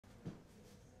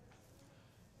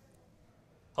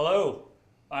Hello,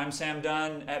 I'm Sam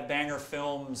Dunn at Banger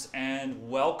Films, and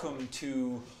welcome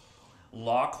to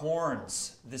Lock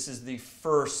Horns. This is the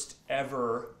first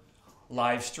ever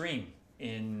live stream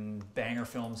in Banger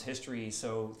Films history,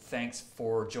 so thanks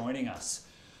for joining us.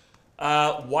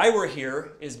 Why we're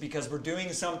here is because we're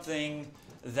doing something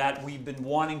that we've been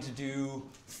wanting to do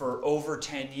for over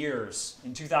 10 years.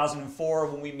 In 2004,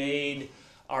 when we made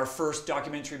our first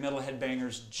documentary Metal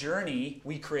Headbangers Journey,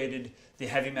 we created the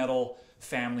heavy metal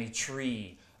family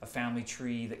tree, a family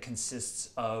tree that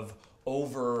consists of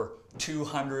over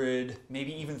 200,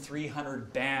 maybe even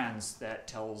 300 bands that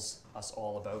tells us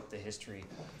all about the history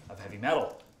of heavy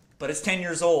metal. But it's 10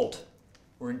 years old.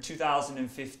 We're in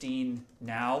 2015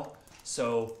 now,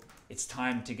 so it's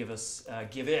time to give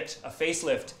it a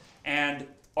facelift. And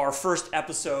our first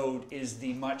episode is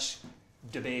the much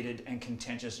debated and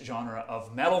contentious genre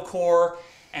of metalcore.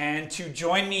 And to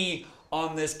join me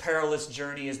on this perilous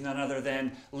journey is none other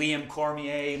than Liam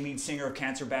Cormier, lead singer of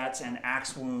Cancer Bats and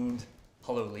Axewound.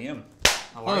 Hello, Liam.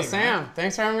 How are you, Sam. Man?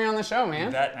 Thanks for having me on the show, man.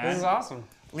 You bet, man. This is awesome.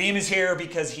 Liam is here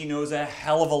because he knows a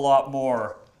hell of a lot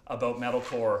more about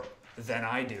metalcore than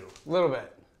I do. A little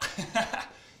bit.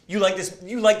 You like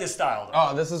this style, though.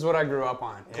 Oh, this is what I grew up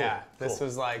on. Cool. Yeah. This cool.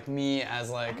 was like me as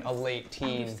like a late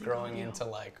teen growing into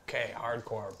like, okay,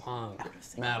 hardcore, punk,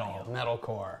 metal,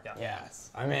 metalcore. Yeah. Yes,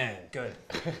 I'm in. Good.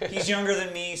 He's younger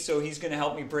than me, so he's going to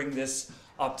help me bring this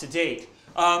up to date.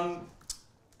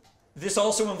 This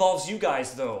also involves you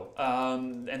guys, though,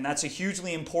 and that's a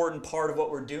hugely important part of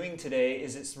what we're doing today.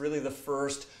 Is it's really the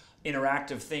first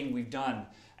interactive thing we've done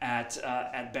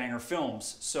at Banger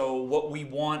Films. So what we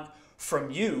want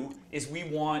from you is we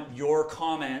want your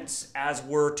comments as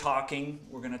we're talking.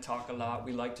 We're going to talk a lot.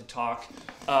 We like to talk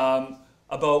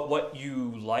about what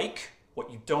you like, what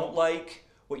you don't like,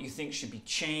 what you think should be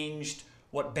changed,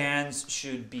 what bands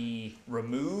should be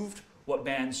removed, what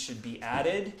bands should be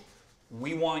added.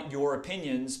 We want your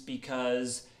opinions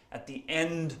because at the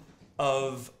end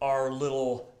of our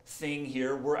little thing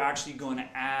here, we're actually going to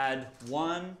add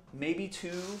one, maybe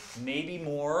two, maybe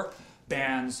more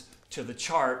bands to the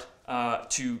chart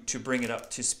to bring it up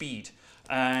to speed.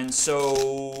 And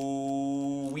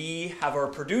so we have our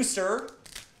producer,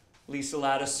 Lisa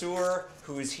Ladisseur,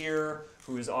 who is here,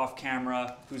 who is off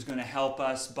camera, who's going to help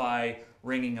us by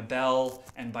ringing a bell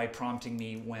and by prompting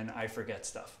me when I forget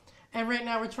stuff. And right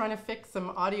now we're trying to fix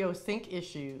some audio sync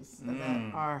issues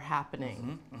that are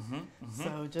happening.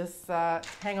 So just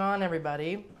hang on,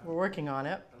 everybody. We're working on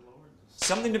it.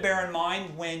 Something to bear in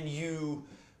mind when you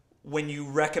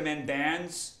recommend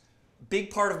bands.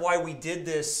 Big part of why we did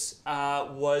this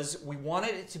was we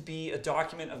wanted it to be a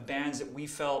document of bands that we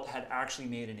felt had actually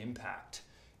made an impact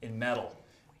in metal.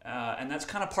 And that's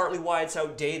kind of partly why it's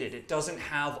outdated. It doesn't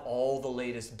have all the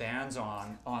latest bands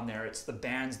on there. It's the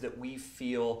bands that we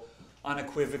feel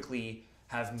unequivocally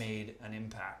have made an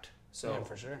impact. So yeah,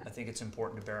 for sure. I think it's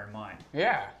important to bear in mind.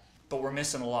 Yeah. But we're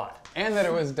missing a lot. And that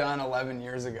it was done 11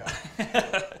 years ago.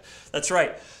 That's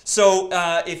right. So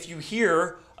if you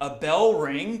hear a bell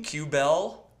ring, cue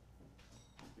bell.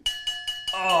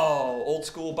 Oh, old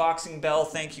school boxing bell.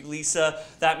 Thank you, Lisa.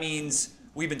 That means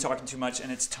we've been talking too much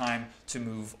and it's time to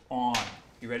move on.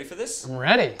 You ready for this? I'm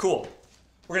ready. Cool.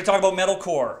 We're going to talk about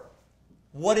metalcore.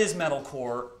 What is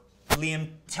metalcore? Liam,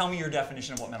 tell me your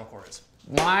definition of what metalcore is.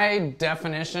 My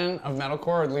definition of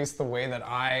metalcore, at least the way that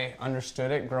I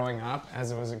understood it growing up,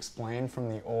 as it was explained from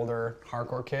the older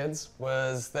hardcore kids,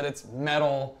 was that it's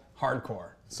metal hardcore.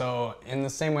 So in the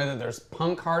same way that there's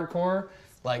punk hardcore,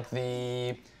 like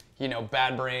the,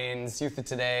 Bad Brains, Youth of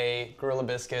Today, Gorilla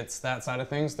Biscuits, that side of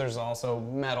things, there's also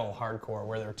metal hardcore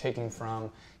where they're taking from,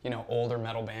 older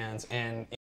metal bands. And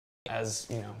as,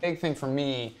 big thing for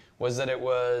me was that it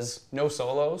was no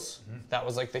solos. That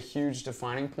was like the huge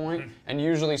defining point. And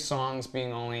usually songs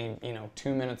being only,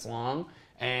 2 minutes long.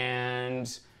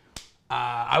 And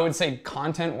I would say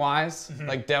content-wise,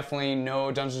 like definitely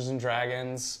no Dungeons and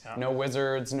Dragons, no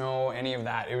Wizards, no any of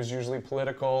that. It was usually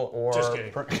political or... Just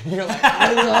kidding. You're like,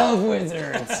 I love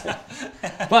Wizards.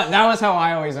 But that was how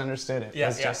I always understood it.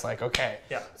 It's just like, okay,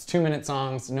 it's 2 minute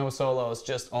songs, no solos,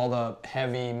 just all the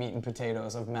heavy meat and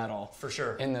potatoes of metal. For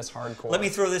sure. In this hardcore. Let me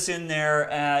throw this in there.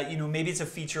 Maybe it's a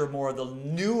feature of more of the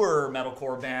newer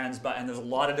metalcore bands, and there's a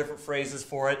lot of different phrases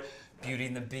for it. Beauty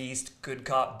and the Beast, Good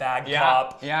Cop, Bad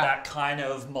Cop, that kind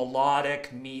of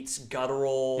melodic meets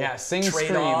guttural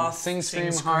trade-off. Sing scream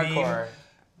hardcore.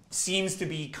 Seems to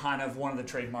be kind of one of the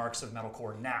trademarks of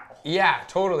metalcore now. Yeah,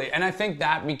 totally. And I think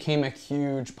that became a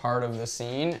huge part of the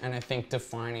scene, and I think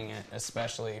defining it,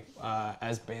 especially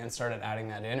as bands started adding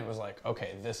that in, it was like,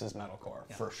 okay, this is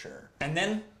metalcore for sure. And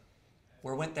then,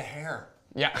 where went the hair?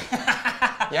 Yeah.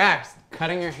 Yeah,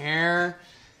 cutting your hair.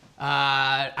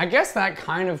 I guess that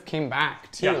kind of came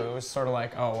back too. Yeah. It was sort of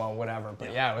like, oh, well, whatever.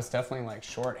 But yeah, it was definitely like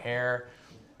short hair,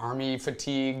 army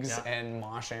fatigues, and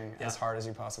moshing as hard as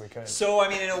you possibly could. So, I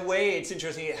mean, in a way, it's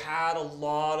interesting. It had a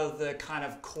lot of the kind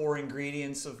of core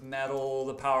ingredients of metal,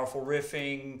 the powerful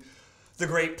riffing, the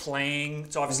great playing.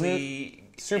 It's obviously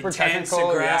super intense, technical,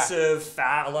 aggressive,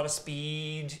 fat, a lot of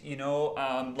speed, you know,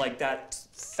 like that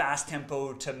fast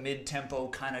tempo to mid tempo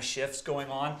kind of shifts going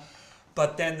on.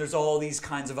 But then there's all these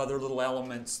kinds of other little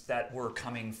elements that were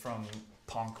coming from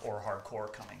punk or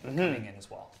hardcore coming in as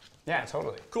well. Yeah,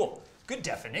 totally. Cool. Good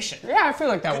definition. Yeah, I feel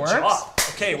like that works. Good job.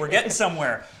 Okay, we're getting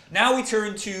somewhere. Now we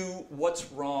turn to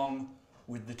what's wrong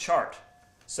with the chart.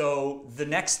 So the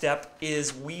next step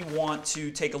is we want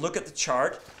to take a look at the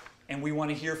chart and we want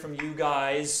to hear from you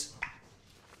guys.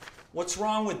 What's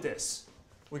wrong with this?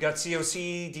 We got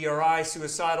COC, DRI,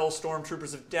 Suicidal,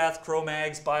 Stormtroopers of Death,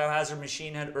 Cro-Mags, Biohazard,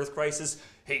 Machine Head, Earth Crisis,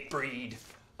 Hatebreed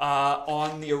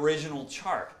on the original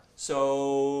chart.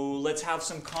 So let's have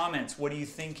some comments. What are you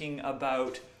thinking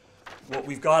about what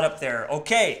we've got up there?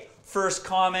 Okay, first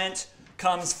comment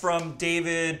comes from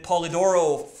David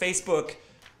Polidoro, Facebook.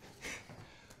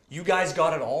 You guys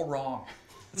got it all wrong.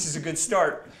 This is a good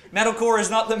start. Metalcore is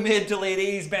not the mid to late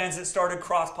 80s bands that started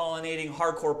cross-pollinating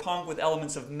hardcore punk with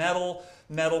elements of metal.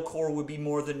 Metalcore would be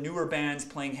more the newer bands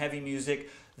playing heavy music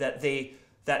that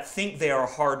think they are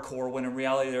hardcore when in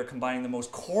reality they're combining the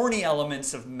most corny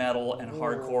elements of metal and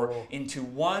hardcore into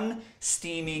one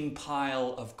steaming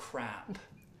pile of crap.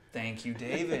 Thank you,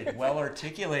 David. Well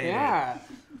articulated. Yeah.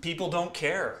 People don't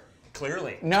care,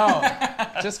 clearly. No,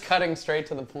 just cutting straight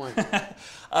to the point.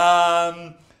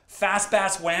 Fast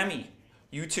Bass Whammy,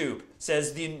 YouTube,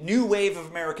 says the new wave of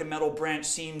American metal branch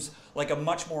seems like a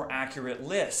much more accurate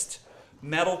list.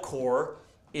 Metalcore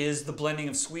is the blending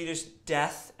of Swedish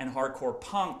death and hardcore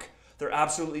punk. There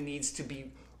absolutely needs to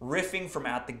be riffing from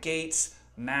At the Gates,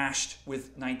 mashed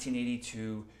with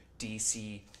 1982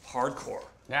 DC hardcore.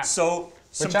 Yeah. So,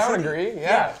 Which I would agree,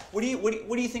 yeah. What do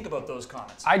you think about those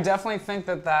comments? I definitely think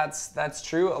that that's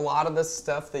true. A lot of the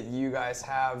stuff that you guys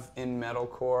have in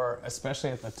metalcore,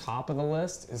 especially at the top of the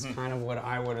list, is kind of what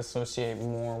I would associate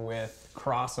more with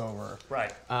crossover.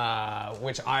 Right.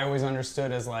 Which I always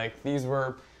understood as like these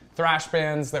were thrash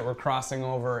bands that were crossing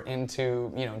over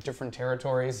into, you know, different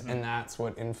territories, and that's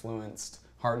what influenced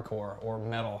hardcore or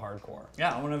metal hardcore.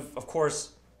 Yeah, of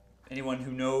course, anyone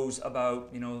who knows about,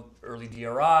 you know, early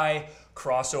DRI,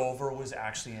 Crossover was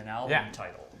actually an album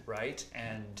title, right?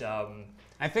 And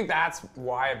I think that's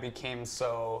why it became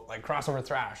so, like, crossover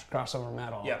thrash, crossover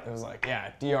metal. Yeah. It was like,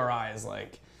 yeah, DRI is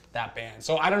like that band.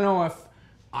 So I don't know if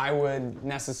I would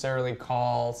necessarily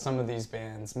call some of these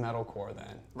bands metalcore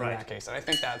then, in that case. And I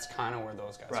think that's kind of where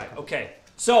those guys Right, come. okay.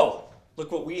 So,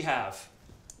 look what we have.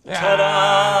 Yeah.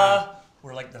 Ta-da!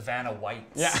 We're like the Vanna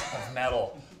Whites of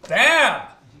metal. Bam!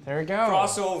 There we go.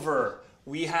 Crossover.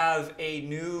 We have a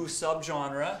new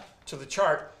subgenre to the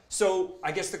chart. So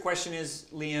I guess the question is,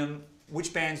 Liam,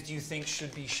 which bands do you think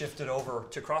should be shifted over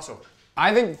to crossover?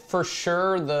 I think for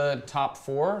sure the top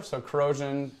four, so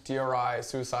Corrosion, DRI,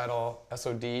 Suicidal,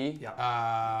 SOD,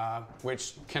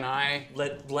 which can I...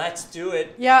 Let's do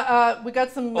it. Yeah, we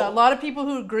got a lot of people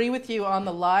who agree with you on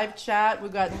the live chat.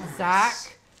 We've got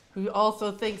Zach, who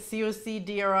also thinks COC,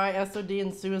 DRI, SOD,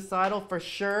 and Suicidal for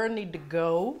sure need to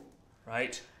go.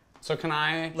 Right. So can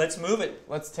I... Let's move it.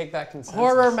 Let's take that consensus.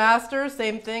 Horror Master,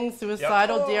 same thing.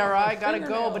 Suicidal, DRI, gotta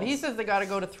go. But he says they gotta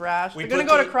go to thrash. They're gonna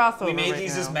go to crossover. We made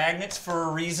these as magnets for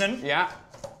a reason. Yeah.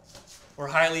 We're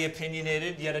highly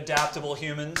opinionated, yet adaptable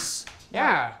humans.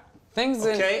 Yeah. Things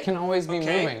that can always be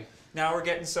moving. Now we're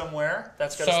getting somewhere.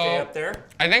 That's gotta stay up there.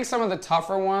 I think some of the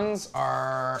tougher ones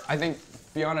are, I think,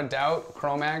 beyond a doubt,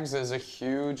 Cro-Mags is a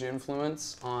huge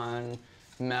influence on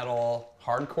metal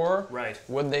hardcore. Right.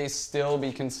 Would they still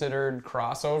be considered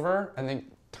crossover? I think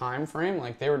time frame,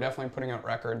 like they were definitely putting out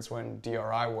records when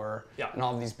DRI were and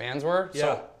all of these bands were. Yeah.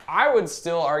 So I would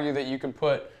still argue that you could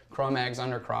put Cro-Mags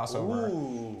under crossover.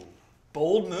 Ooh.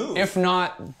 Bold move. If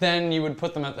not, then you would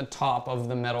put them at the top of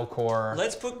the metalcore.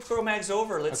 Let's put Cro-Mags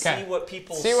over. Let's see what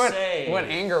people say. See what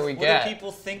anger we get. What do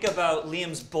people think about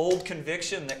Liam's bold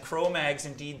conviction that Cro-Mags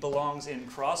indeed belongs in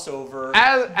crossover?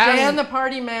 Dan the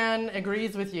party man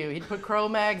agrees with you. He'd put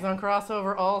Cro-Mags on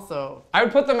crossover also. I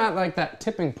would put them at like that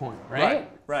tipping point, right?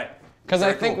 Right. Because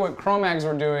I think what Cro-Mags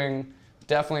were doing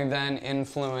definitely then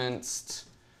influenced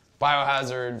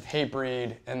Biohazard,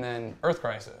 Hatebreed, and then Earth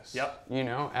Crisis. Yep. You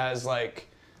know, as like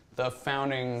the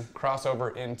founding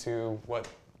crossover into what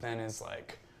then is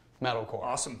like metalcore.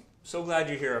 Awesome. So glad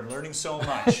you're here. I'm learning so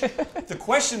much. The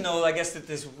question, though, I guess that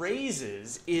this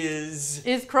raises is...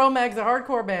 Is Cro-Mags a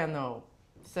hardcore band, though?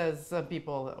 Says some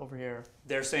people over here.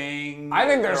 They're saying I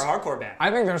think they're there's a hardcore band.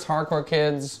 I think there's hardcore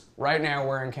kids right now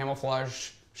wearing camouflage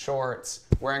shorts,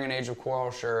 wearing an Age of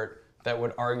Quarrel shirt that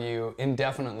would argue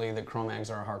indefinitely that Cro-Mags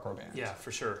are a hardcore band. Yeah,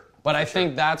 for sure. But I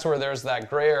think that's where there's that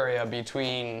gray area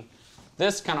between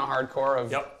this kind of hardcore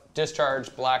of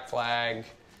Discharge, Black Flag,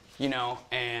 you know,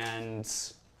 and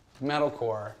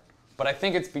metalcore. But I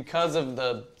think it's because of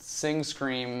the sing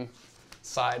scream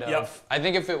side of I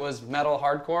think if it was metal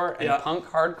hardcore and punk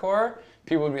hardcore,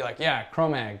 people would be like, yeah,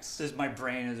 Cro-Mags. This is my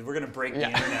brain. We're going to break the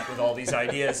internet with all these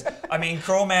ideas. I mean,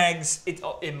 Cro-Mags,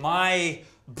 in my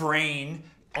brain,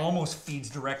 almost feeds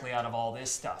directly out of all this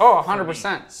stuff. Oh,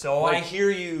 100%. So I hear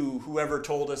you, whoever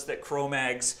told us that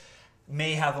Cro-Mags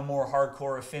may have a more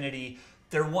hardcore affinity.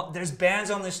 There's bands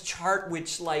on this chart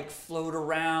which like float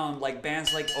around, like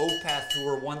bands like Opeth who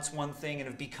were once one thing and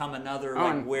have become another.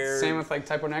 Same with like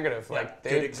Typo Negative. Like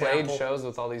they've played shows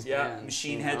with all these bands.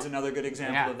 Machine Head's another good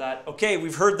example of that. Okay,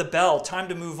 we've heard the bell. Time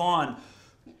to move on.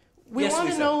 We want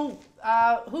to know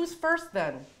who's first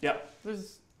then. Yep.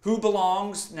 Who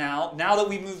belongs now that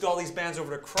we've moved all these bands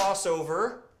over to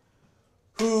crossover,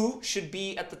 who should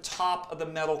be at the top of the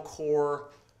metalcore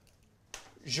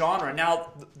genre?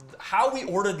 Now, how we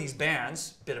ordered these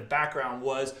bands, bit of background,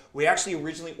 was we actually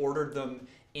originally ordered them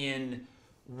in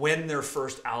when their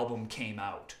first album came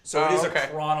out. So it is a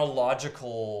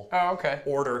chronological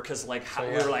order, because like we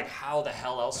were like, how the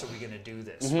hell else are we going to do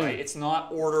this, right? It's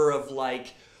not order of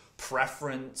like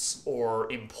preference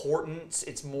or importance.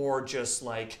 It's more just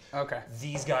like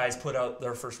these guys put out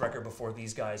their first record before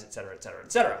these guys, et cetera, et cetera,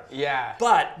 et cetera. Yeah.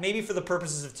 But maybe for the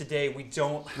purposes of today, we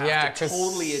don't have to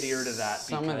totally adhere to that.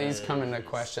 Some of these come into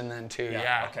question then too.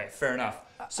 Yeah. Okay, fair enough.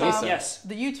 So yes.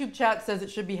 The YouTube chat says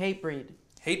it should be Hatebreed.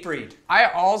 Hatebreed. I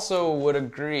also would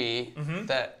agree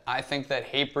that I think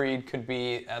that Hatebreed could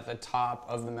be at the top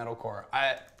of the metalcore.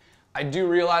 I do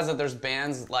realize that there's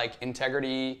bands like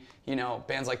Integrity, you know,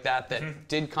 bands like that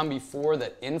did come before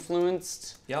that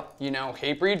influenced, you know,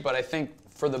 Hatebreed. But I think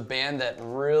for the band that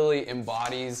really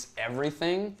embodies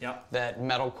everything that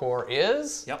metalcore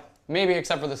is, maybe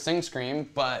except for the sing scream,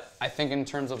 but I think in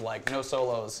terms of like no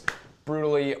solos,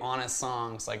 brutally honest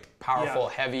songs, like powerful,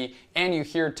 heavy, and you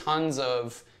hear tons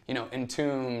of, you know,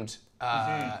 Entombed,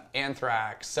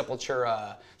 Anthrax,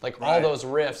 Sepultura, like all those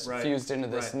riffs fused into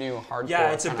this new hardcore.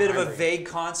 Yeah, it's a bit of a vague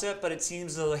concept, but it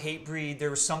seems the Hatebreed,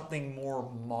 there was something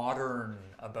more modern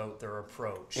about their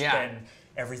approach than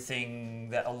everything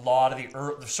that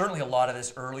certainly a lot of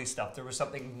this early stuff. There was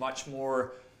something much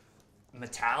more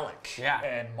metallic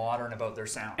and modern about their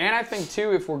sound. And I think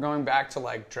too, if we're going back to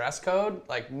like dress code,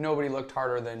 like nobody looked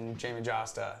harder than Jamie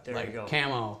Josta. There you go.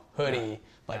 Camo, hoodie,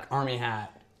 like army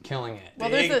hat. Killing it.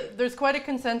 Well, there's quite a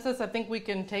consensus. I think we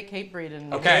can take Hatebreed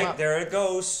and there it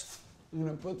goes. I'm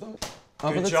gonna put them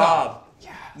up Good at the job. top.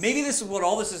 Yes. Maybe this is what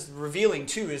all this is revealing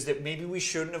too, is that maybe we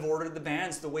shouldn't have ordered the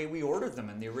bands the way we ordered them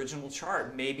in the original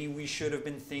chart. Maybe we should have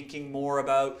been thinking more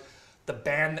about the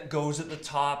band that goes at the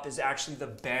top is actually the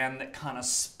band that kind of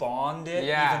spawned it,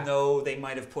 even though they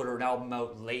might have put an album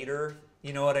out later.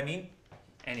 You know what I mean?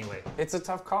 Anyway, it's a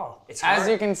tough call. It's hard. As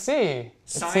you can see,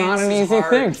 Science it's not an easy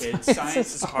hard, thing. Kids.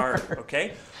 Science is hard.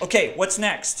 Okay, what's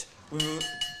next?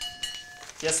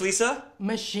 Yes, Lisa?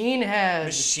 Machine Head.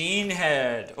 Machine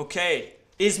Head. Okay.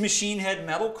 Is Machine Head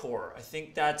metalcore? I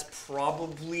think that's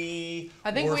probably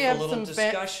worth we have a little some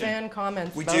discussion. fan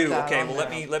comments. We about do. that Okay. on Well,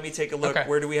 there. let me take a look. Okay.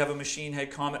 Where do we have a Machine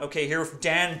Head comment? Okay, here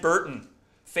Dan Burton,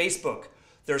 Facebook.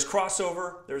 There's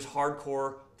crossover. There's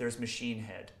hardcore. There's Machine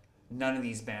Head. None of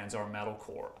these bands are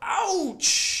metalcore.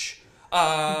 Ouch!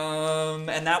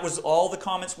 And that was all the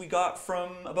comments we got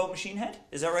from about Machine Head.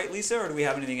 Is that right, Lisa, or do we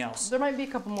have anything else? There might be a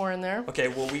couple more in there. Okay,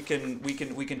 well we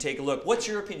can take a look. What's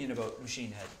your opinion about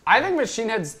Machine Head? I think Machine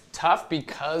Head's tough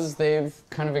because they've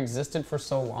kind of existed for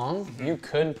so long. You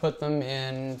could put them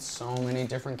in so many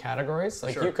different categories.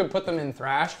 Like you could put them in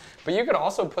thrash, but you could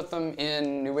also put them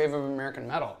in new wave of American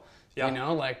metal. You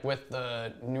know, like with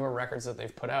the newer records that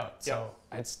they've put out. So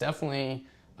it's definitely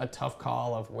a tough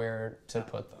call of where to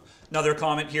put them. Another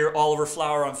comment here, Oliver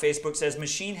Flower on Facebook says,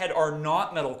 Machine Head are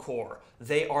not metalcore.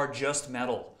 They are just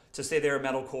metal. To say they're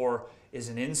metalcore is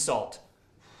an insult.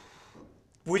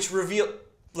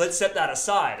 Let's set that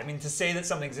aside. I mean, to say that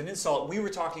something's an insult, we were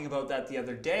talking about that the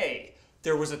other day.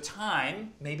 There was a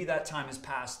time, maybe that time has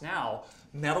passed now,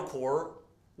 metalcore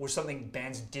was something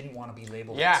bands didn't want to be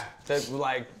labeled as. That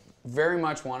like very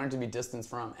much wanted to be distanced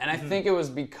from. And I think it was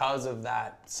because of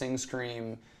that sing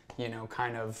scream, you know,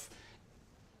 kind of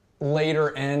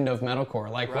later end of metalcore.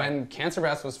 Like Right. when Cancer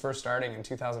Bass was first starting in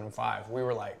 2005, we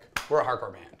were like, we're a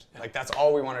hardcore band. Like that's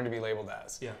all we wanted to be labeled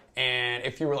as. Yeah. And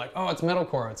if you were like, oh, it's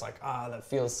metalcore, it's like, that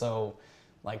feels so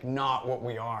like not what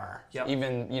we are. Yep.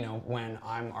 Even, when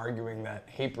I'm arguing that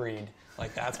Hatebreed,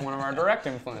 like that's one of our direct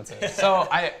influences. So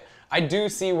I do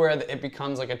see where it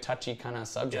becomes like a touchy kind of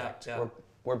subject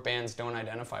where bands don't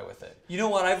identify with it. You know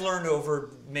what I've learned over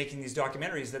making these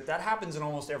documentaries, that happens in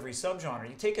almost every subgenre.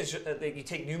 You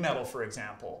take nu metal, for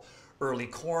example, early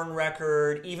Korn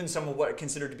record, even some of what are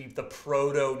considered to be the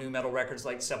proto nu metal records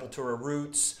like Sepultura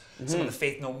Roots, some of the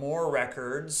Faith No More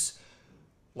records.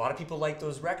 A lot of people like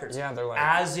those records. Yeah, they're like,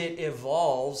 as it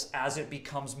evolves, as it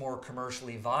becomes more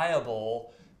commercially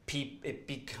viable, it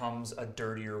becomes a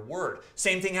dirtier word.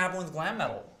 Same thing happened with glam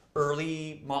metal.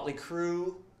 Early Motley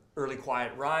Crue, early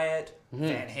Quiet Riot,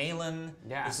 Van Halen.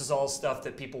 Yeah. This is all stuff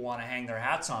that people want to hang their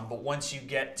hats on. But once you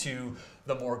get to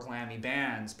the more glammy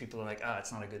bands, people are like,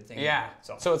 it's not a good thing. yeah.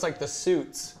 So So it's like the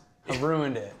suits have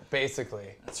ruined it,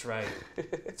 basically. that's right.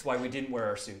 That's why we didn't wear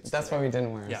our suits. That's today. why we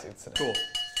didn't wear our suits today. Cool.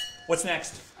 What's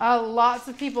next? Lots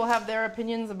of people have their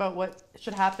opinions about what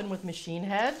should happen with Machine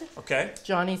Head. Okay.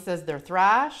 Johnny says they're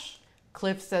thrash.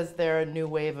 Cliff says they're a new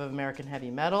wave of American heavy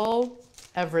metal.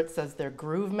 Everett says they're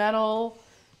groove metal.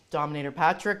 Dominator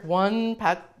Patrick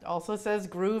also says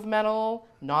groove metal,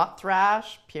 not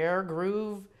thrash. Pierre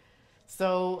groove.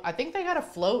 So I think they got to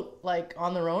float like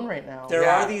on their own right now. There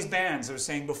are these bands I was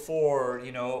saying before,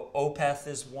 Opeth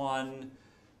is one,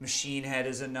 Machine Head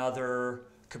is another,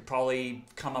 could probably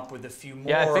come up with a few more.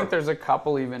 Yeah, I think there's a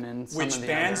couple even in some Which of the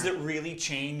bands other... that really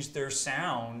changed their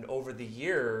sound over the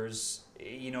years,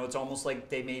 it's almost like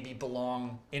they maybe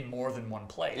belong in more than one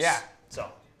place. Yeah. So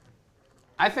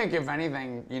I think if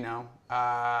anything, you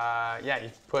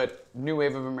put new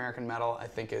wave of American metal, I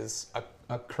think is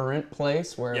a current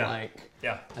place where I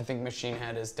think Machine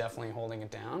Head is definitely holding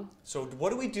it down. So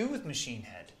what do we do with Machine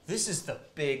Head? This is the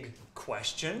big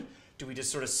question. Do we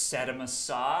just sort of set them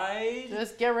aside?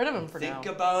 Just get rid of them for now.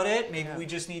 Think about it. Maybe we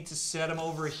just need to set them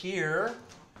over here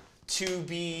to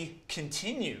be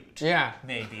continued. Yeah.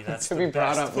 Maybe that's to the be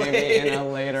brought best up way. maybe in a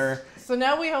later. So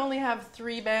now we only have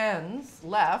 3 bands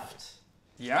left.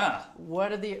 Yeah. Where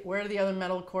do the other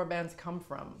metalcore bands come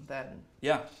from then?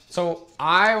 Yeah. So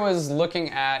I was looking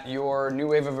at your new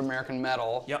wave of American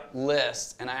metal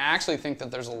list, and I actually think that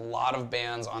there's a lot of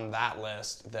bands on that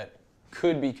list that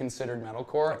could be considered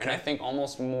metalcore, and I think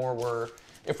almost more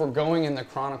if we're going in the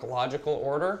chronological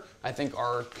order, I think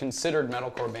are considered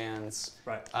metalcore bands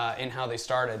in how they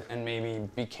started and maybe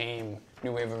became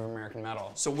new wave of American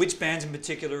metal. So which bands in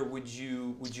particular would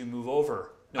you move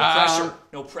over? No pressure.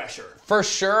 No pressure. For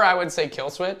sure, I would say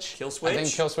Killswitch. Killswitch. I think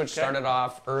Killswitch started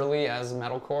off early as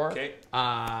metalcore. Okay.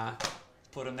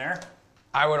 Put them there.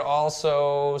 I would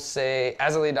also say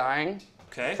Azalea Dying.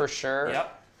 Okay. For sure.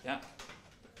 Yep. Yeah.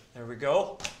 There we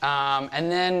go. And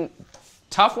then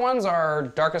tough ones are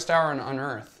Darkest Hour and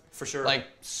Unearth. For sure. Like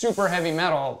super heavy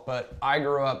metal, but I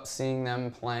grew up seeing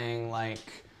them playing like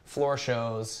floor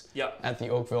shows at the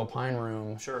Oakville Pine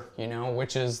Room. Sure.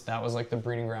 That was like the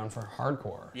breeding ground for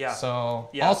hardcore. Yeah. So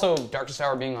also Darkest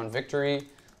Hour being on Victory,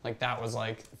 like that was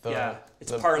like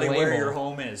it's partly label. where your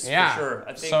home is. Yeah. For sure.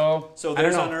 I think so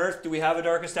there's Unearth. Do we have a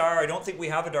Darkest Hour? I don't think we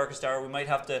have a Darkest Hour. We might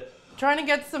have to trying to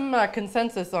get some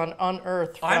consensus on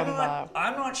Unearth. I'm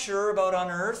not sure about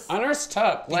Unearth. Unearth's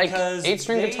tough. Like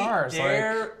 8-string guitars.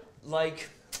 They're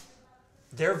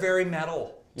very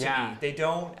metal to Yeah. me. They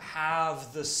don't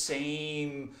have the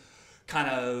same kind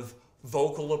of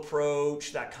vocal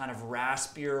approach, that kind of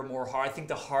raspier, more hard. I think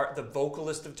the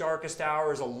vocalist of Darkest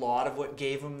Hour is a lot of what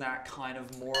gave him that kind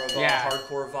of more of a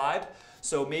hardcore vibe.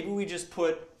 So maybe we just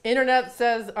put... Internet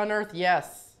says Unearth,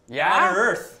 yes. Yeah?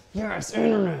 Unearth. Yes,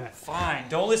 Internet. Fine.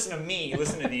 Don't listen to me.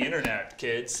 Listen to the Internet,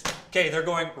 kids. Okay, they're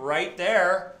going right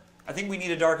there. I think we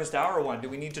need a Darkest Hour one. Do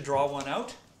we need to draw one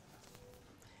out?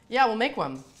 Yeah, we'll make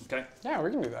one. Okay. Yeah,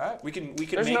 we can do that. We can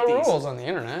There's make no these. rules on the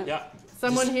Internet. Yeah.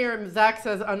 Someone here, Zach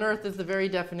says Unearth is the very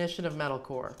definition of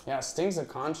metalcore. Yeah, Stings of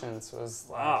Conscience was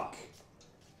Wow.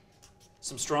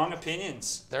 Some strong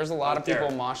opinions. There's a lot of people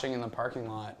there. moshing in the parking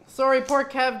lot. Sorry, poor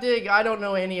Kev Dig, I don't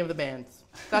know any of the bands.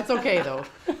 That's okay though.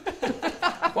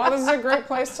 Well, this is a great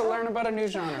place to learn about a new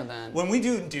genre then. When we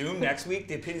do Doom next week,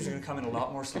 the opinions are going to come in a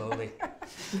lot more slowly.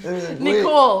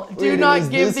 Nicole, do not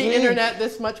give the Internet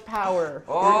this much power.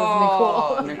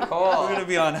 Oh, We're Nicole. going to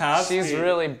be on half She's speed.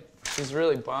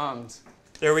 really bummed.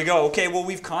 There we go. Okay, well,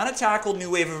 we've kind of tackled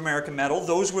New Wave of American Metal.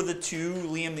 Those were the two,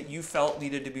 Liam, that you felt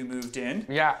needed to be moved in.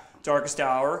 Yeah. Darkest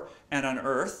Hour and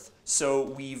Unearth. So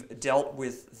we've dealt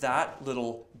with that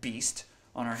little beast.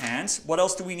 on our hands. What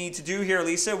else do we need to do here,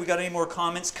 Lisa? We got any more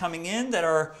comments coming in that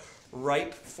are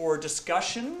ripe for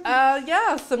discussion?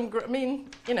 Yeah, I mean,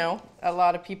 you know, a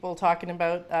lot of people talking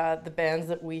about the bands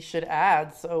that we should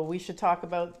add. So we should talk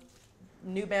about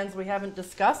new bands we haven't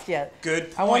discussed yet. Good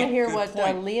point. I want to hear what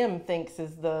point. Liam thinks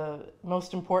is the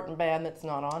most important band that's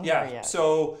not on here yet.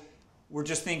 So we're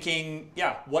just thinking,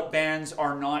 what bands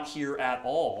are not here at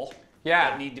all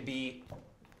that need to be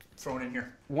thrown in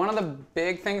here? One of the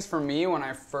big things for me when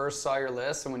I first saw your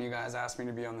list and when you guys asked me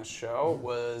to be on the show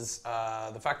was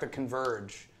the fact that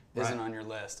Converge isn't on your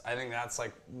list. I think that's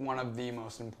like one of the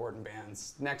most important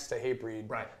bands next to Hatebreed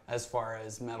as far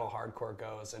as metal hardcore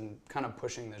goes and kind of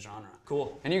pushing the genre.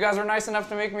 Cool. And you guys were nice enough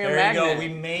to make me a magnet. magnet. There you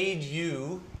go. We made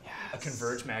you a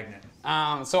Converge magnet.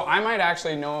 So I might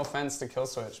actually, no offense to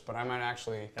Killswitch, but I might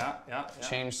actually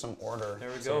change some order. There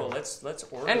we go. Let's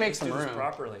order and make some room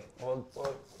properly. Well,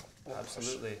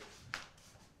 absolutely.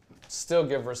 Still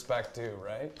give respect due,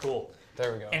 right? Cool.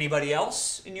 There we go. Anybody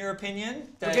else, in your opinion,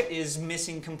 that is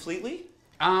missing completely?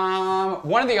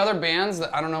 One of the other bands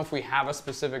that, I don't know if we have a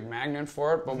specific magnet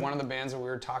for it, but one of the bands that we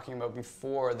were talking about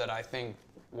before that I think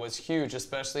was huge,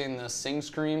 especially in the sing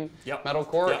scream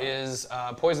metalcore, is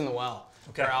Poison the Well.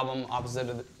 Okay. Their album Opposite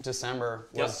of December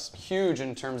was huge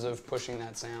in terms of pushing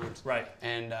that sound. Right.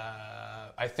 And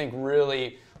I think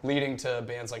really leading to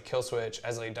bands like Killswitch,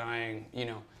 As Lay Dying, you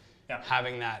know,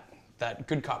 having that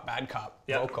good cop, bad cop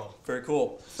vocal. Very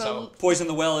cool. So Poison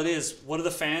the Well it is. What are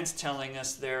the fans telling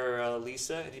us there,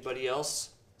 Lisa? Anybody else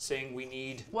saying we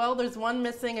need? Well, there's one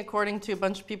missing according to a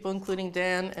bunch of people, including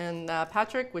Dan and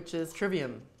Patrick, which is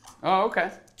Trivium. Oh,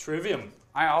 okay. Trivium.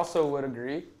 I also would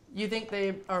agree. You think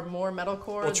they are more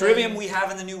metalcore? Well, Trivium we have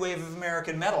in the new wave of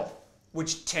American metal,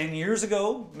 which 10 years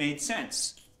ago made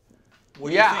sense. What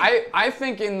do you think? I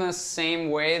think in the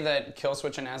same way that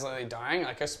Killswitch and As Lay Dying,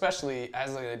 like especially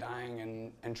As Lay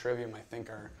Dying and Trivium, I think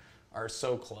are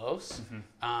so close.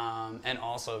 And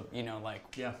also, you know, like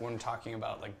when talking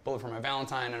about like Bullet for My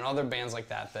Valentine and other bands like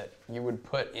that you would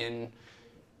put in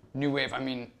new wave. I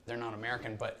mean, they're not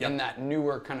American, but in that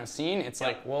newer kind of scene, it's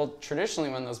like, well, traditionally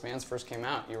when those bands first came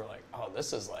out, you were like, oh,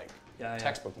 this is like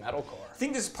textbook metalcore. I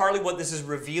think this is partly what this is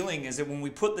revealing is that when we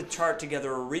put the chart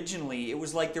together originally, it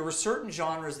was like there were certain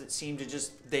genres that seemed to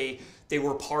just they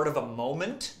were part of a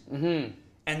moment, and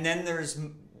then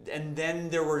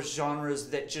there were genres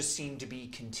that just seemed to be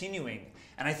continuing,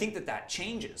 and I think that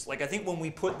changes. Like I think when we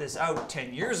put this out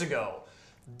 10 years ago,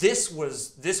 this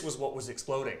was what was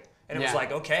exploding, and it was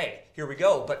like, okay, here we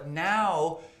go. But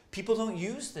now people don't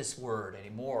use this word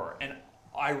anymore, and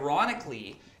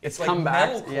ironically, it's like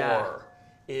metalcore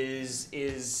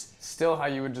is still how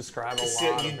you would describe a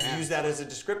lot of you'd bands. use that as a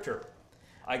descriptor.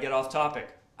 I get off topic.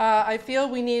 I feel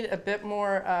we need a bit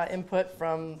more input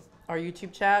from our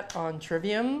YouTube chat on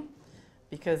Trivium,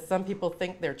 because some people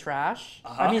think they're trash.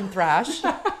 I mean thrash.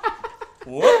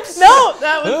 Whoops. No,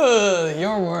 that was...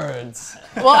 your words.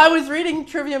 Well, I was reading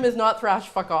Trivium is not thrash,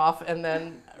 fuck off, and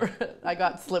then I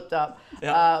got slipped up.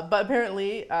 But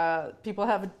apparently, people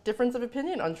have a difference of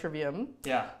opinion on Trivium.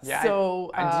 Yeah.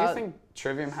 So, I do think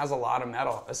Trivium has a lot of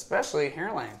metal, especially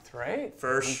hair length, right?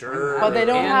 For sure. But they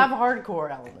don't have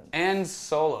hardcore elements. And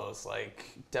solos, like,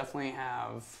 definitely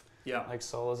have like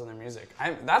solos in their music.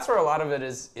 That's where a lot of it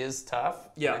is tough.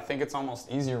 Yeah. I think it's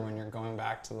almost easier when you're going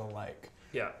back to the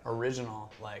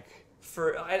original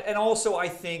and also I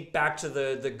think back to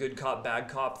the good cop bad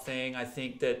cop thing. I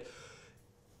think that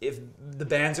if the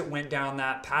bands that went down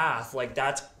that path, like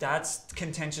that's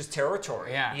contentious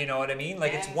territory. Yeah. You know what I mean?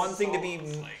 Like it's one thing to be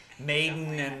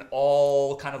Maiden and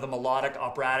all kind of the melodic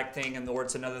operatic thing, or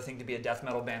it's another thing to be a death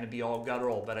metal band and be all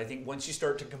guttural. But I think once you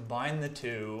start to combine the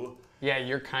two,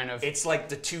 you're kind of... It's like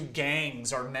the two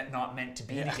gangs are not meant to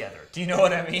be together. Do you know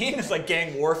what I mean? It's like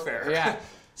gang warfare. Yeah.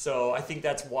 So I think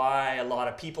that's why a lot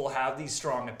of people have these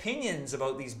strong opinions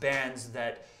about these bands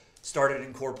that started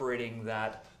incorporating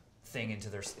that thing into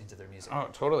their music. Oh,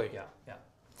 totally. Yeah.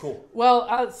 Cool.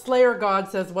 Well, Slayer God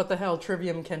says, what the hell,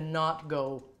 Trivium cannot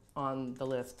go on the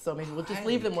list. So maybe we'll just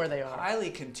leave them where they are. Highly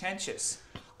contentious.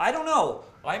 I don't know.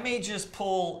 I may just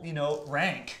pull,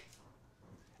 rank.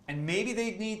 And maybe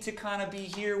they need to kind of be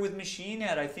here with Machine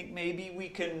Head. I think maybe we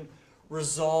can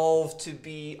resolve to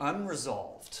be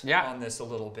unresolved on this a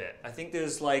little bit. I think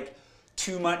there's like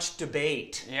too much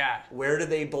debate. Yeah. Where do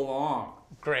they belong?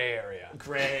 Gray area.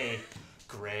 Gray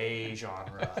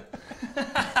genre.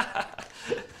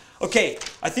 Okay,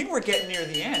 I think we're getting near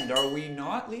the end. Are we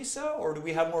not, Lisa? Or do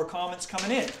we have more comments coming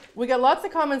in? We got lots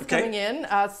of comments coming in.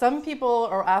 Some people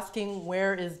are asking,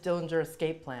 where is Dillinger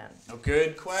Escape Plan? Oh,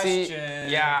 good question.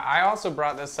 See, I also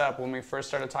brought this up when we first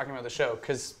started talking about the show,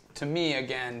 because to me,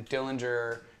 again,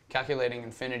 Dillinger Calculating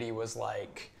Infinity was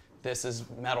like, this is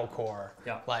metalcore,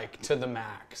 Yeah. like to the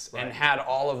max, Right. and had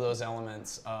all of those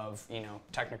elements of, you know,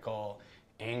 technical,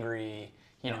 angry,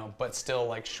 you know, but still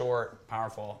like short,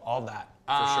 powerful, all that.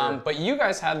 sure. But you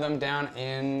guys had them down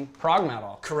in prog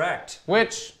metal. Correct.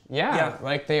 Which, Yeah.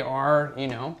 like they are, you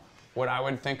know, what I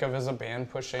would think of as a band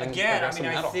pushing Again, I progressive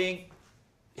mean, metal. I think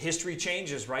history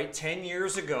changes, right? 10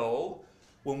 years ago,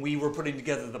 when we were putting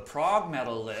together the prog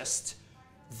metal list,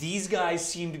 these guys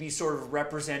seem to be sort of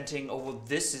representing, oh, well,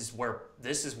 this is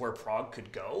where prog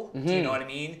could go. Do you know what I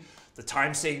mean? The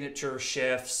time signature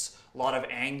shifts, a lot of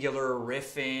angular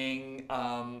riffing,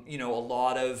 you know, a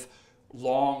lot of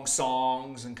long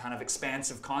songs and kind of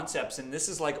expansive concepts. And this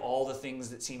is like all the things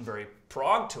that seem very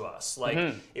prog to us. Like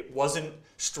it wasn't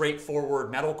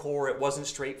straightforward metalcore. It wasn't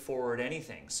straightforward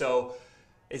anything. So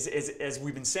as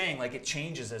we've been saying, like it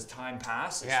changes as time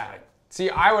passes. Yeah. Right? See,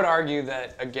 I would argue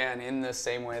that, again, in the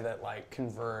same way that, like,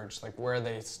 Converge, like, where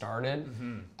they started,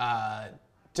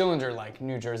 Dillinger, like,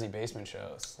 New Jersey basement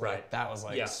shows. Like, Right. that was,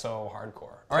 like, Yeah. so hardcore.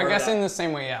 Or Part I of guess that- in the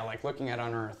same way, yeah, like, looking at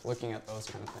Unearthed, looking at those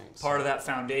kind of things. Part of that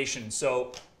foundation.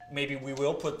 So maybe we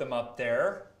will put them up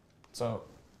there. So,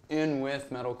 in with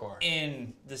metalcore.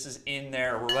 This is in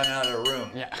there. We're running out of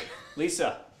room. Yeah.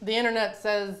 Lisa. The internet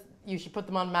says you should put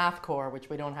them on mathcore, which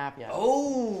we don't have yet.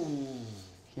 Oh.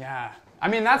 Yeah. I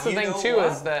mean, that's the You thing, know too,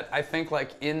 what? is that I think,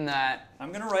 like, in that, I'm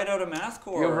going to write out a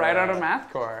mathcore. you'll write out a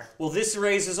mathcore. Well, this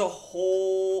raises a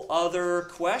whole other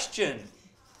question.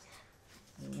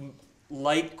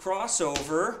 Like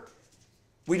crossover,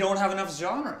 we don't have enough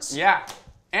genres. Yeah.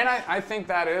 And I think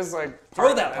that is, like... Throw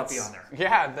part- that puppy that's- on there.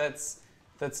 Yeah,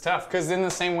 that's tough. Because in the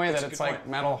same way That's that a it's, good like, point.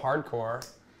 metal hardcore...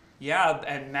 Yeah,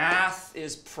 and math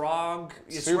is prog.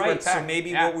 It's Super right. So tech,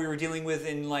 maybe yeah. what we were dealing with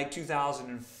in like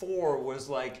 2004 was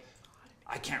like,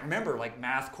 I can't remember, like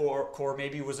math core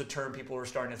maybe was a term people were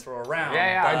starting to throw around.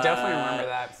 Yeah, I but definitely remember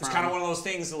that It's from- kind of one of those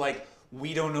things that like,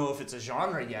 we don't know if it's a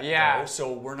genre yet, Yeah. though,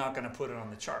 so we're not going to put it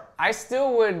on the chart. I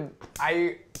still would,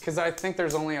 because I think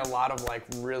there's only a lot of like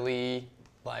really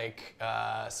like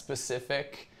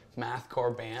specific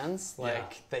mathcore bands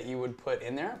like that you would put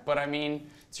in there. But I mean,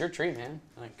 it's your treat, man.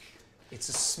 Like, It's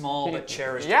a small but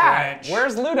cherished yeah, branch.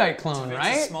 where's Luddite Clone, It's a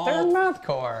right? small- They're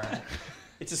mathcore.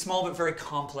 It's a small but very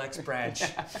complex branch.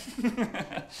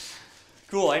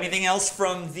 Cool. Anything else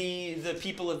from the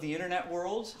people of the internet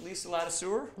world, Lisa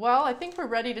Latisseur? Well, I think we're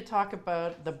ready to talk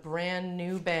about the brand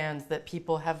new bands that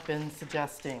people have been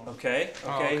suggesting. Okay,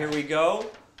 okay. here we go.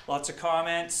 Lots of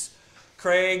comments.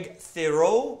 Craig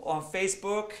Theroux on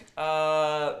Facebook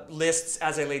lists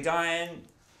As I Lay Dying,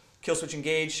 Killswitch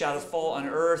Engage, Shadows Fall,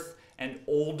 Unearthed, and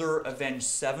older Avenged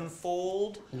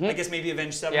Sevenfold. I guess maybe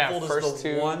Avenged Sevenfold is first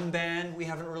the two. one band we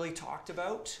haven't really talked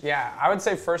about. Yeah, I would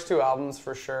say first two albums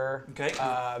for sure. Okay.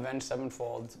 Avenged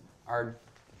Sevenfold are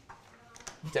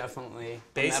definitely a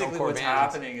Basically metalcore what's band.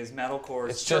 happening is metalcore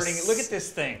is It's turning. just- Look at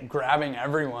this thing. Grabbing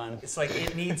everyone. It's like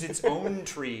it needs its own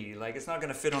tree. Like it's not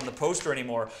going to fit on the poster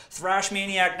anymore. Thrash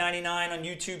Maniac 99 on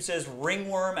YouTube says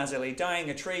Ringworm, As I Lay Dying,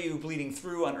 Atreyu, Bleeding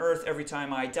Through, Unearthed, Every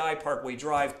Time I Die, Parkway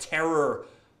Drive, Terror,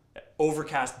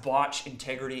 Overcast, Botch,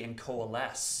 Integrity, and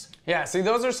Coalesce. Yeah, see,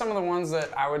 those are some of the ones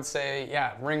that I would say,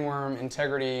 yeah, Ringworm,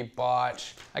 Integrity,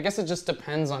 Botch. I guess it just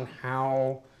depends on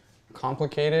how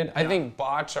complicated. I think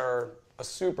Botch are a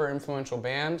super influential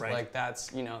band. Right. Like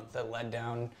that's, you know, that led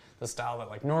down the style that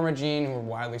like Norma Jean, who were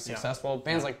widely successful.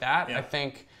 Bands like that, Yeah. I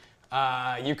think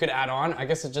you could add on. I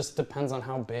guess it just depends on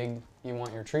how big you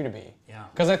want your tree to be. Yeah.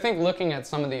 Because I think looking at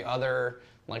some of the other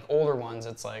like older ones,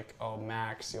 it's like, oh,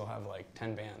 max, you'll have like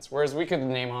 10 bands. Whereas we could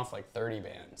name off like 30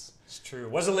 bands. It's true.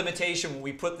 It was a limitation when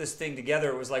we put this thing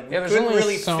together. It was like we Yeah, there's couldn't only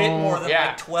really so- fit more than yeah.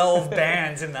 like 12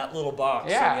 bands in that little box.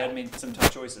 So Yeah. we had to make some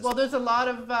tough choices. Well, there's a lot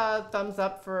of thumbs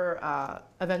up for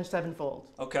Avenged Sevenfold.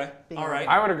 Okay. Being All right.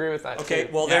 I would agree with that Okay,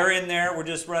 too. well, Yeah. they're in there. We're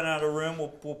just running out of room.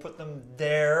 We'll put them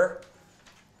there.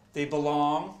 They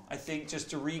belong. I think just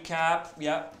to recap,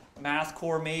 yeah,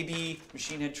 Mathcore maybe,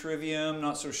 Machine Head Trivium,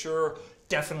 not so sure.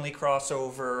 Definitely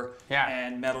crossover. Yeah.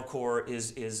 And Metalcore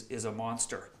is a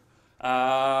monster.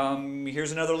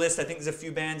 Here's another list. I think there's a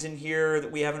few bands in here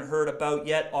that we haven't heard about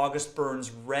yet. August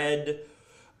Burns Red.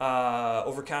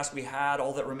 Overcast we had.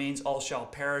 All That Remains, All Shall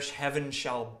Perish. Heaven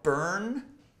Shall Burn.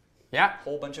 Yeah.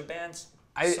 Whole bunch of bands.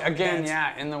 So Again, many bands.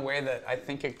 yeah, in the way that I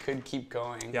think it could keep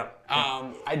going. Yeah.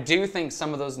 I do think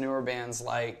some of those newer bands,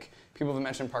 like people have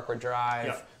mentioned Parkway Drive,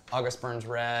 Yeah. August Burns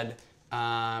Red,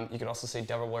 you could also say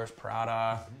Devil Wears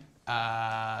Prada,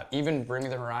 even Bring Me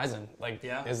the Horizon. Like,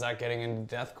 Yeah. is that getting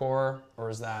into deathcore, or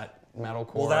is that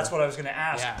metalcore. Well, that's what I was going to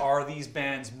ask. Yeah. Are these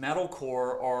bands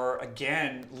metalcore, or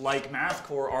again, like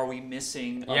mathcore, are we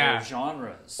missing other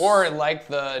genres? Or like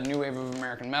the new wave of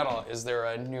American metal, is there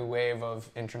a new wave of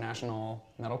international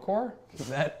metalcore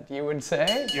that you would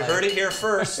say? You heard it here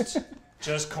first.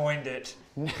 Just coined it.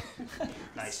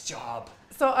 Nice job.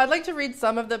 So I'd like to read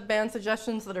some of the band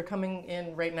suggestions that are coming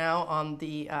in right now on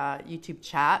the YouTube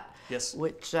chat. Yes.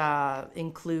 Which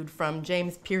include from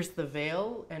James Pierce the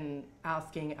Veil and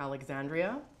Asking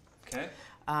Alexandria. Okay.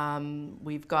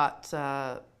 We've got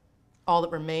All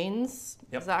That Remains,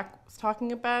 Yep. Zach was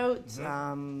talking about.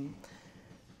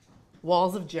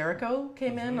 Walls of Jericho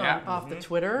came in off the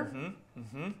Twitter.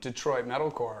 Detroit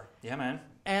metalcore. Yeah, man.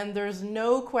 And there's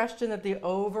no question that the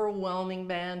overwhelming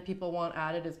band people want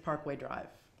added is Parkway Drive.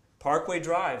 Parkway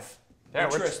Drive. Yeah,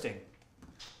 interesting.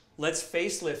 Let's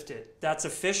facelift it. That's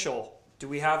official. Do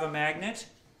we have a magnet?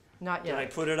 Not Did I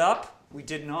yet. put it up? We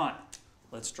did not.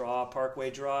 Let's draw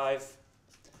Parkway Drive.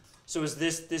 So is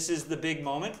this is the big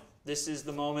moment? This is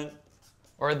the moment.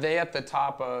 Or are they at the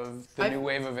top of the new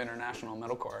wave of international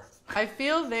metalcore? I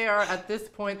feel they are at this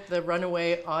point the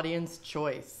runaway audience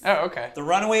choice. Oh, okay. The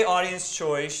runaway audience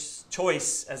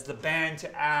choice as the band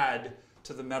to add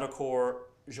to the metalcore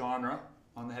genre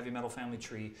on the heavy metal family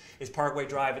tree is Parkway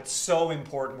Drive. It's so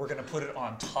important. We're going to put it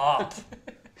on top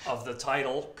of the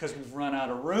title because we've run out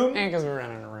of room. And because we're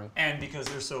running out of room. And because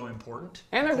they're so important.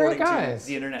 And they're great according to guys.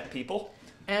 the internet people.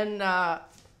 And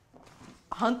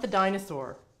Hunt the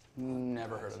Dinosaur.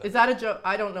 Never heard of it. Is that a joke?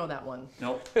 I don't know that one.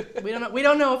 Nope. We don't know. We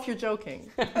don't know if you're joking.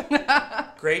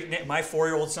 Great. My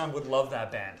 4-year-old son would love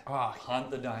that band. Oh.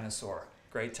 Hunt the Dinosaur.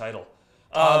 Great title.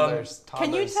 Toddlers.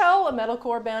 Can you tell a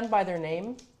metalcore band by their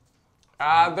name?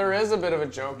 There is a bit of a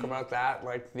joke about that,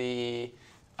 like the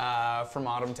From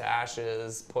Autumn to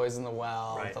Ashes, Poison the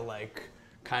Well, Right. the like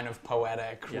kind of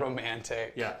poetic, Yeah.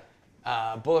 romantic. Yeah.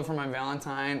 Bullet for My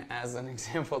Valentine as an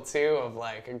example too of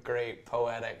like a great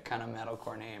poetic kind of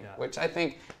metalcore name, which I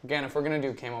think, again, if we're gonna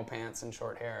do camo pants and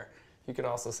short hair, you could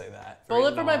also say that.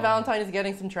 Bullet for My Valentine is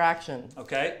getting some traction.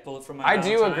 Okay. Bullet for My I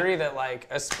Valentine. do agree that like,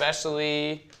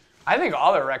 especially, I think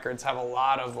all their records have a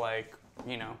lot of like,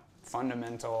 you know,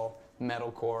 fundamental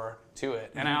metalcore to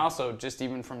it. And I also, just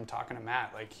even from talking to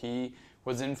Matt, like he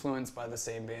was influenced by the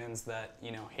same bands that,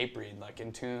 you know, Hatebreed, like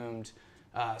Entombed,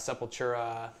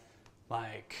 Sepultura,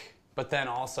 like, but then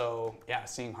also, yeah,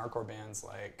 seeing hardcore bands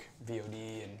like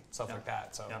VOD and stuff like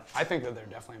that. So I think that they're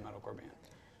definitely a metalcore band.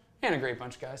 And a great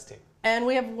bunch of guys too. And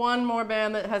we have one more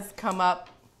band that has come up.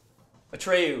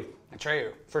 Atreyu.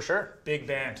 Atreyu, for sure. Big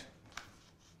band.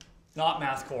 Not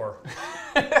mathcore.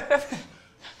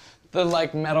 The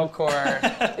like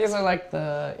metalcore, these are like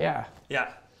the, yeah.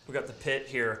 Yeah, we got the pit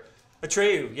here.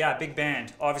 Atreyu, yeah, big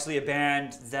band. Obviously a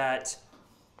band that,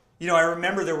 you know, I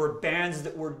remember there were bands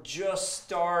that were just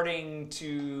starting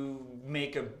to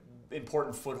make a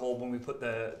important foothold when we put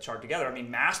the chart together. I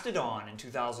mean, Mastodon in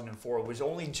 2004 was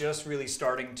only just really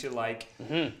starting to like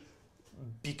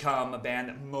become a band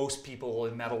that most people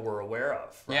in metal were aware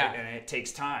of, right? Yeah. And it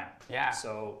takes time. Yeah.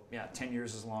 So, yeah, 10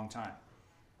 years is a long time.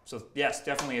 So, yes,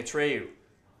 definitely Atreyu.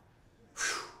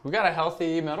 We got a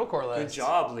healthy metalcore list. Good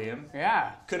job, Liam.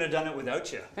 Yeah. Couldn't have done it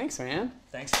without you. Thanks, man.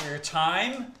 Thanks for your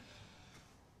time.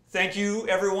 Thank you,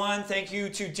 everyone. Thank you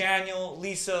to Daniel,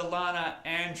 Lisa, Lana,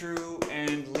 Andrew,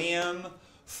 and Liam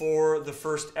for the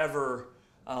first ever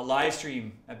live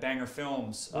stream at Banger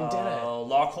Films. We did it.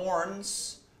 Lock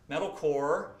Horns,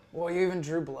 Metalcore. Well, you even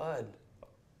drew blood.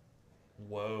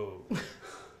 Whoa.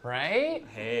 Right?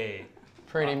 Hey.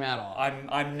 Pretty metal.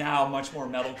 I'm now much more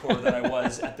metalcore than I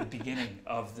was at the beginning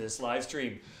of this live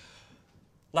stream.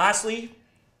 Lastly,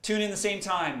 tune in the same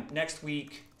time next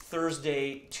week,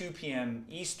 Thursday, 2 p.m.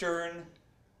 Eastern.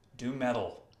 Do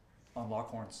metal on Lock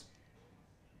Horns.